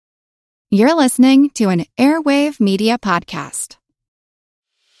You're listening to an Airwave Media Podcast.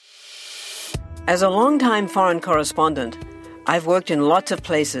 As a longtime foreign correspondent, I've worked in lots of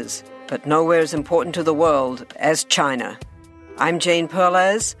places, but nowhere as important to the world as China. I'm Jane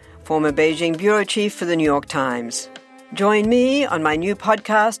Perlez, former Beijing bureau chief for the New York Times. Join me on my new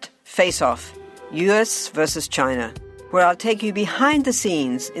podcast, Face Off, U.S. versus China, where I'll take you behind the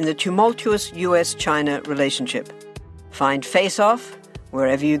scenes in the tumultuous U.S.-China relationship. Find Face Off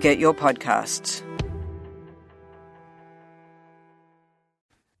wherever you get your podcasts.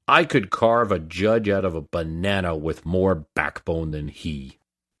 I could carve a judge out of a banana with more backbone than he.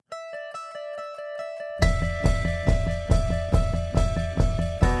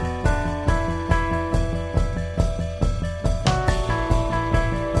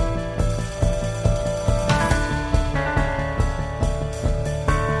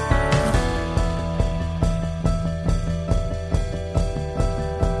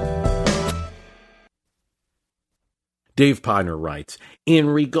 Dave Podner writes, in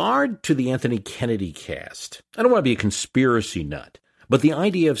regard to the Anthony Kennedy cast, I don't want to be a conspiracy nut, but the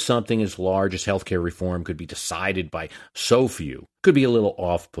idea of something as large as healthcare reform could be decided by so few could be a little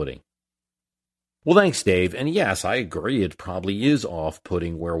off-putting. Well, thanks, Dave. And yes, I agree, it probably is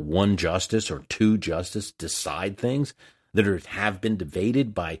off-putting where one justice or two justices decide things that have been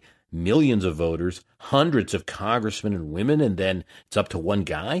debated by millions of voters, hundreds of congressmen and women, and then it's up to one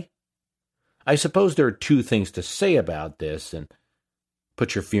guy? I suppose there are two things to say about this and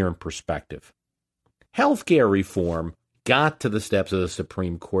put your fear in perspective. Healthcare reform got to the steps of the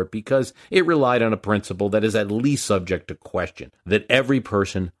Supreme Court because it relied on a principle that is at least subject to question, that every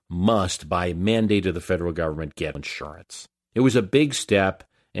person must, by mandate of the federal government, get insurance. It was a big step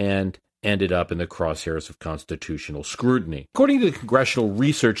and ended up in the crosshairs of constitutional scrutiny. According to the Congressional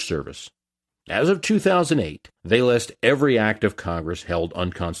Research Service, as of 2008, they list every act of Congress held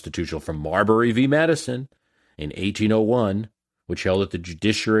unconstitutional, from Marbury v. Madison in 1801, which held that the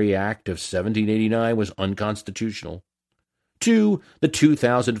Judiciary Act of 1789 was unconstitutional, to the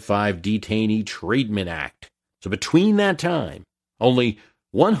 2005 Detainee Treatment Act. So between that time, only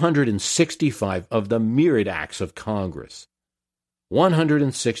 165 of the myriad acts of Congress,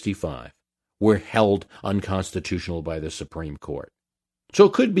 165, were held unconstitutional by the Supreme Court. So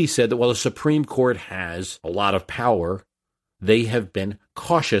it could be said that while the Supreme Court has a lot of power, they have been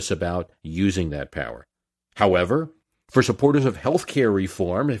cautious about using that power. However, for supporters of healthcare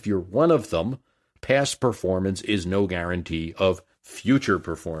reform, if you're one of them, past performance is no guarantee of future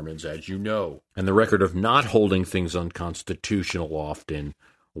performance, as you know. And the record of not holding things unconstitutional often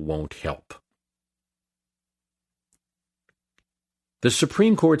won't help. The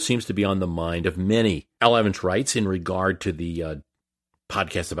Supreme Court seems to be on the mind of many. Al Evans writes in regard to the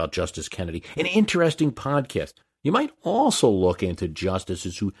podcast about Justice Kennedy, an interesting podcast. You might also look into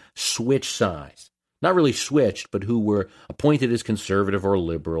justices who switched sides. Not really switched, but who were appointed as conservative or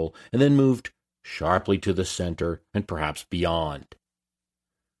liberal and then moved sharply to the center and perhaps beyond.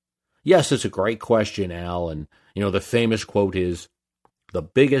 Yes, it's a great question, Al, and the famous quote is, "The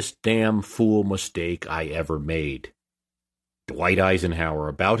biggest damn fool mistake I ever made." Dwight Eisenhower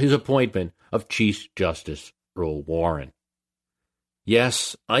about his appointment of Chief Justice Earl Warren.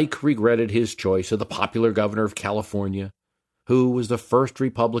 Yes, Ike regretted his choice of the popular governor of California, who was the first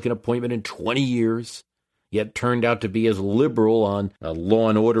Republican appointment in 20 years, yet turned out to be as liberal on law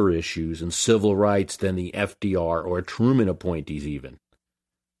and order issues and civil rights than the FDR or Truman appointees even.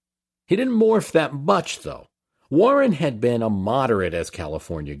 He didn't morph that much, though. Warren had been a moderate as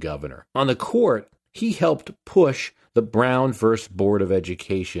California governor. On the court, he helped push the Brown v. Board of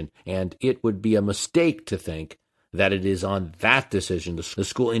Education, and it would be a mistake to think that it is on that decision, the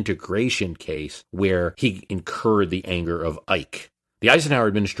school integration case, where he incurred the anger of Ike. The Eisenhower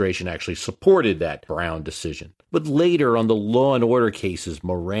administration actually supported that Brown decision. But later on the law and order cases,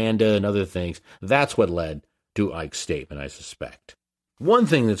 Miranda and other things, that's what led to Ike's statement, I suspect. One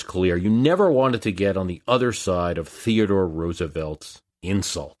thing that's clear, you never wanted to get on the other side of Theodore Roosevelt's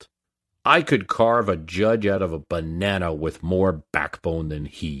insult. I could carve a judge out of a banana with more backbone than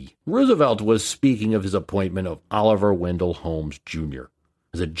he. Roosevelt was speaking of his appointment of Oliver Wendell Holmes, Jr.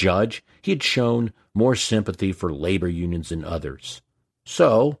 As a judge, he had shown more sympathy for labor unions than others.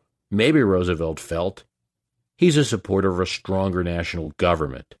 So, maybe Roosevelt felt he's a supporter of a stronger national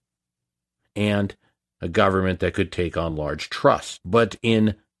government and a government that could take on large trusts. But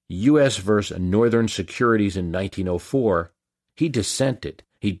in U.S. versus Northern Securities in 1904, he dissented.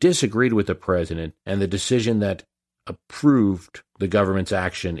 He disagreed with the president and the decision that approved the government's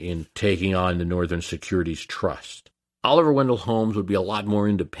action in taking on the Northern Securities Trust. Oliver Wendell Holmes would be a lot more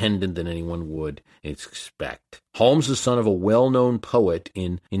independent than anyone would expect. Holmes, the son of a well-known poet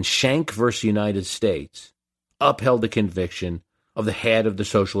in Schenck versus United States, upheld the conviction of the head of the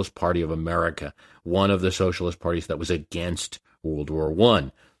Socialist Party of America, one of the socialist parties that was against World War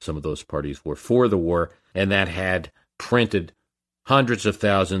I. Some of those parties were for the war, and that had printed hundreds of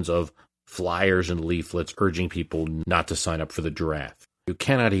thousands of flyers and leaflets urging people not to sign up for the draft. You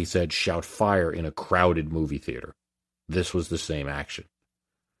cannot, he said, shout fire in a crowded movie theater. This was the same action.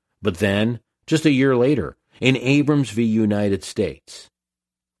 But then, just a year later, in Abrams v. United States,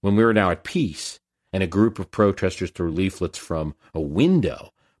 when we were now at peace, and a group of protesters threw leaflets from a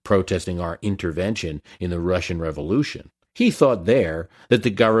window protesting our intervention in the Russian Revolution, he thought there that the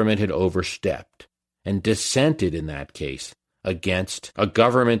government had overstepped and dissented in that case against a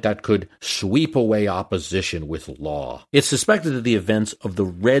government that could sweep away opposition with law. It's suspected that the events of the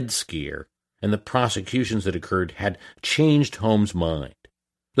Red Scare and the prosecutions that occurred had changed Holmes' mind.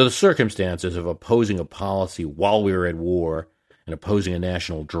 Though the circumstances of opposing a policy while we were at war and opposing a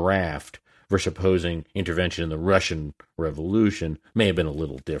national draft versus opposing intervention in the Russian Revolution may have been a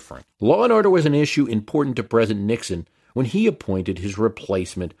little different. Law and order was an issue important to President Nixon when he appointed his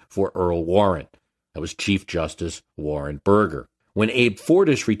replacement for Earl Warren. That was Chief Justice Warren Burger. When Abe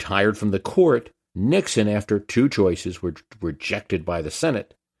Fortas retired from the court, Nixon, after two choices were rejected by the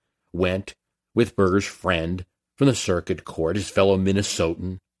Senate, went with Burger's friend from the circuit court, his fellow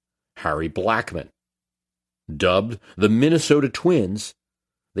Minnesotan, Harry Blackmun. Dubbed the Minnesota Twins,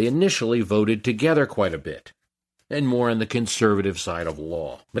 they initially voted together quite a bit, and more on the conservative side of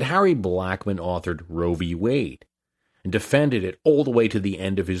law. But Harry Blackmun authored Roe v. Wade and defended it all the way to the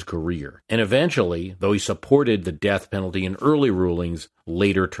end of his career. And eventually, though he supported the death penalty in early rulings,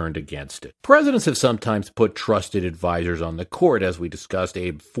 later turned against it. Presidents have sometimes put trusted advisors on the court, as we discussed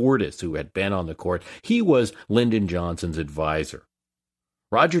Abe Fortas, who had been on the court. He was Lyndon Johnson's advisor.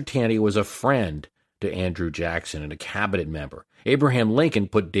 Roger Taney was a friend to Andrew Jackson and a cabinet member. Abraham Lincoln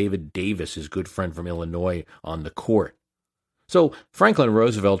put David Davis, his good friend from Illinois, on the court. So Franklin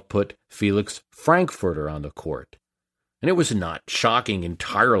Roosevelt put Felix Frankfurter on the court. And it was not shocking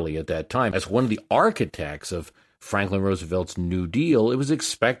entirely at that time. As one of the architects of Franklin Roosevelt's New Deal, it was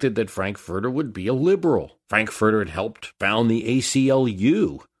expected that Frankfurter would be a liberal. Frankfurter had helped found the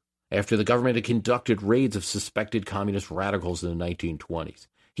ACLU after the government had conducted raids of suspected communist radicals in the 1920s.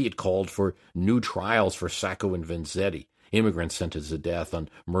 He had called for new trials for Sacco and Vanzetti, immigrants sentenced to death on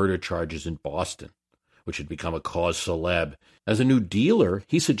murder charges in Boston, which had become a cause célèbre. As a New Dealer,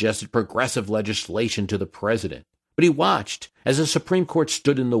 he suggested progressive legislation to the president. But he watched as the Supreme Court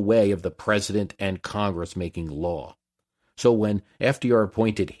stood in the way of the president and Congress making law. So when FDR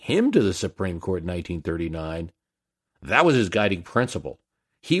appointed him to the Supreme Court in 1939, that was his guiding principle.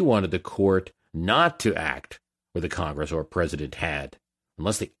 He wanted the court not to act where the Congress or president had,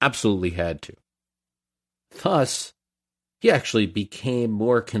 unless they absolutely had to. Thus, he actually became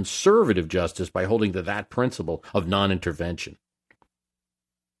more conservative justice by holding to that principle of non-intervention.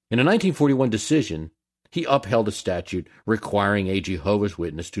 In a 1941 decision, he upheld a statute requiring a Jehovah's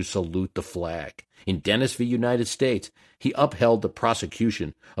Witness to salute the flag. In Dennis v. United States, he upheld the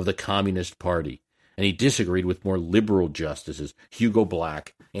prosecution of the Communist Party, and he disagreed with more liberal justices, Hugo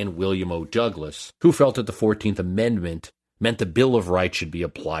Black and William O. Douglas, who felt that the 14th Amendment meant the Bill of Rights should be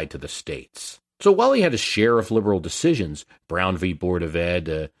applied to the states. So while he had a share of liberal decisions, Brown v. Board of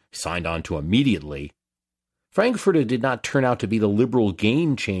Ed signed on to immediately, Frankfurter did not turn out to be the liberal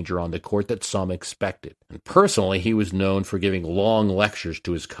game-changer on the court that some expected. And personally, he was known for giving long lectures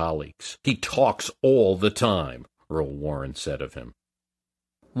to his colleagues. He talks all the time, Earl Warren said of him.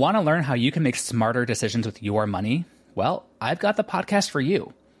 Want to learn how you can make smarter decisions with your money? Well, I've got the podcast for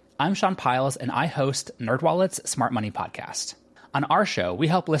you. I'm Sean Piles, and I host NerdWallet's Smart Money Podcast. On our show, we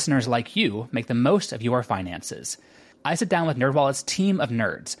help listeners like you make the most of your finances. I sit down with NerdWallet's team of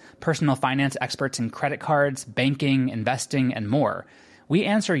nerds, personal finance experts in credit cards, banking, investing, and more. We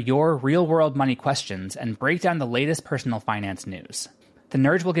answer your real-world money questions and break down the latest personal finance news. The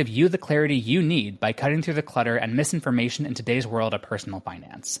nerds will give you the clarity you need by cutting through the clutter and misinformation in today's world of personal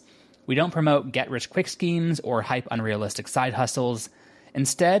finance. We don't promote get-rich-quick schemes or hype unrealistic side hustles.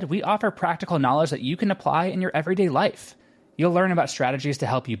 Instead, we offer practical knowledge that you can apply in your everyday life. You'll learn about strategies to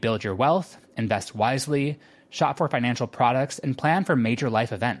help you build your wealth, invest wisely, shop for financial products, and plan for major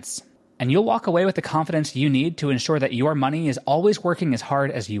life events. And you'll walk away with the confidence you need to ensure that your money is always working as hard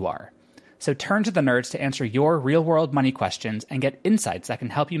as you are. So turn to the nerds to answer your real-world money questions and get insights that can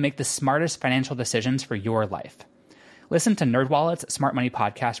help you make the smartest financial decisions for your life. Listen to NerdWallet's Smart Money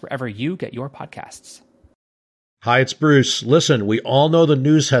Podcast wherever you get your podcasts. Hi, it's Bruce. Listen, we all know the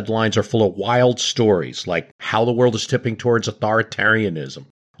news headlines are full of wild stories, like how the world is tipping towards authoritarianism,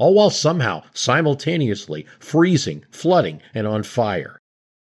 all while somehow, simultaneously, freezing, flooding, and on fire.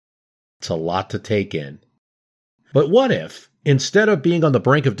 It's a lot to take in. But what if, instead of being on the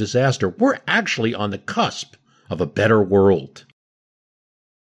brink of disaster, we're actually on the cusp of a better world?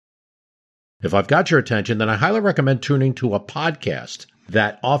 If I've got your attention, then I highly recommend tuning to a podcast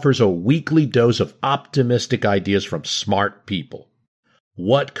that offers a weekly dose of optimistic ideas from smart people.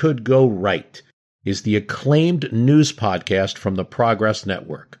 What Could Go Right is the acclaimed news podcast from the Progress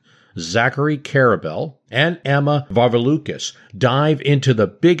Network. Zachary Karabell and Emma Varvaloucas dive into the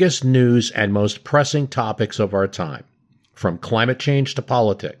biggest news and most pressing topics of our time, from climate change to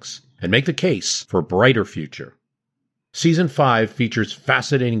politics, and make the case for a brighter future. Season 5 features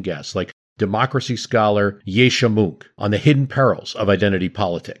fascinating guests like democracy scholar Yesha Mounk on the hidden perils of identity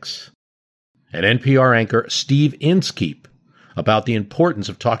politics, and NPR anchor Steve Inskeep about the importance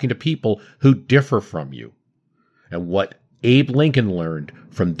of talking to people who differ from you, and what Abe Lincoln learned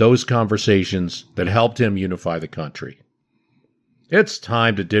from those conversations that helped him unify the country. It's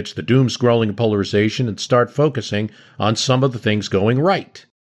time to ditch the doom-scrolling polarization and start focusing on some of the things going right.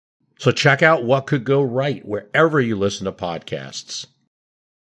 So check out What Could Go Right wherever you listen to podcasts.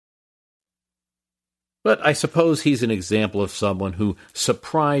 But I suppose he's an example of someone who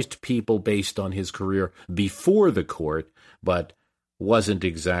surprised people based on his career before the court, but wasn't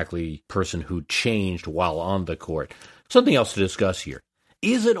exactly a person who changed while on the court. Something else to discuss here.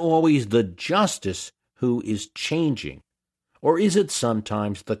 Is it always the justice who is changing? Or is it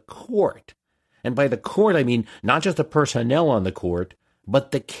sometimes the court? And by the court, I mean not just the personnel on the court, but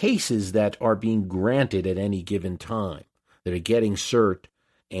the cases that are being granted at any given time, that are getting cert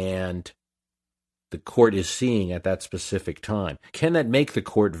and the court is seeing at that specific time. Can that make the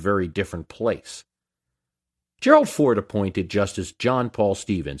court a very different place? Gerald Ford appointed Justice John Paul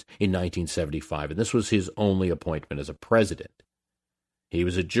Stevens in 1975, and this was his only appointment as a president. He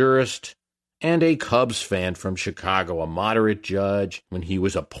was a jurist and a Cubs fan from Chicago, a moderate judge when he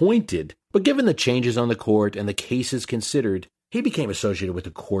was appointed, but given the changes on the court and the cases considered, he became associated with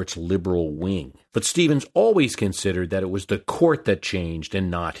the court's liberal wing. But Stevens always considered that it was the court that changed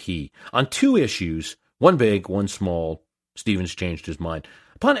and not he. On two issues, one big, one small, Stevens changed his mind.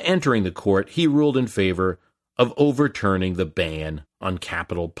 Upon entering the court, he ruled in favor of overturning the ban on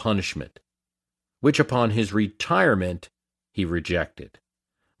capital punishment, which upon his retirement he rejected.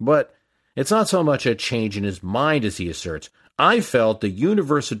 But it's not so much a change in his mind as he asserts. I felt the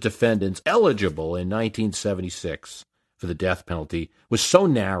universe of defendants eligible in 1976 for the death penalty was so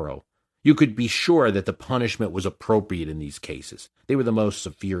narrow, you could be sure that the punishment was appropriate in these cases. They were the most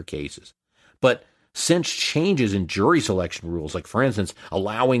severe cases. But since changes in jury selection rules, like for instance,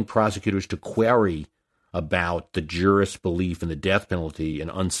 allowing prosecutors to query about the jurist's belief in the death penalty and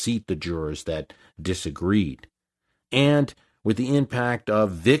unseat the jurors that disagreed, and with the impact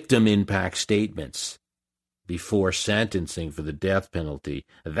of victim impact statements before sentencing for the death penalty,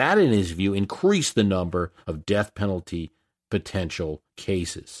 that, in his view, increased the number of death penalty potential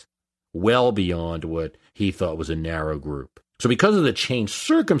cases, well beyond what he thought was a narrow group. So because of the changed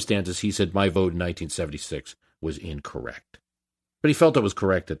circumstances, he said my vote in 1976 was incorrect. But he felt it was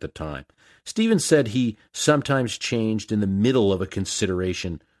correct at the time. Stevens said he sometimes changed in the middle of a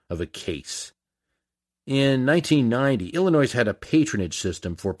consideration of a case. In 1990, Illinois had a patronage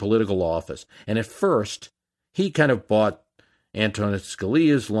system for political office, and at first, he kind of bought Antonin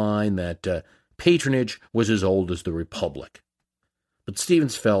Scalia's line that patronage was as old as the Republic. But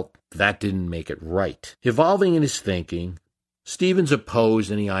Stevens felt that didn't make it right. Evolving in his thinking, Stevens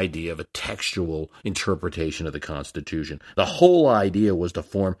opposed any idea of a textual interpretation of the Constitution. The whole idea was to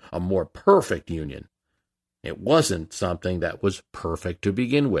form a more perfect union. It wasn't something that was perfect to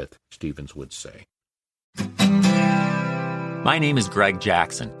begin with, Stevens would say. My name is Greg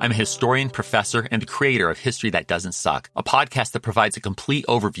Jackson. I'm a historian, professor, and the creator of History That Doesn't Suck, a podcast that provides a complete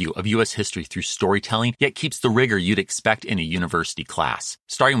overview of U.S. history through storytelling, yet keeps the rigor you'd expect in a university class.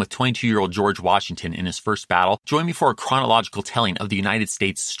 Starting with 22-year-old George Washington in his first battle, join me for a chronological telling of the United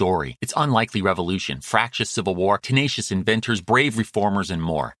States story, its unlikely revolution, fractious civil war, tenacious inventors, brave reformers, and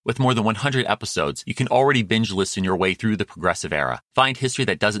more. With more than 100 episodes, you can already binge listen your way through the progressive era. Find History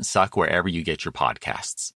That Doesn't Suck wherever you get your podcasts.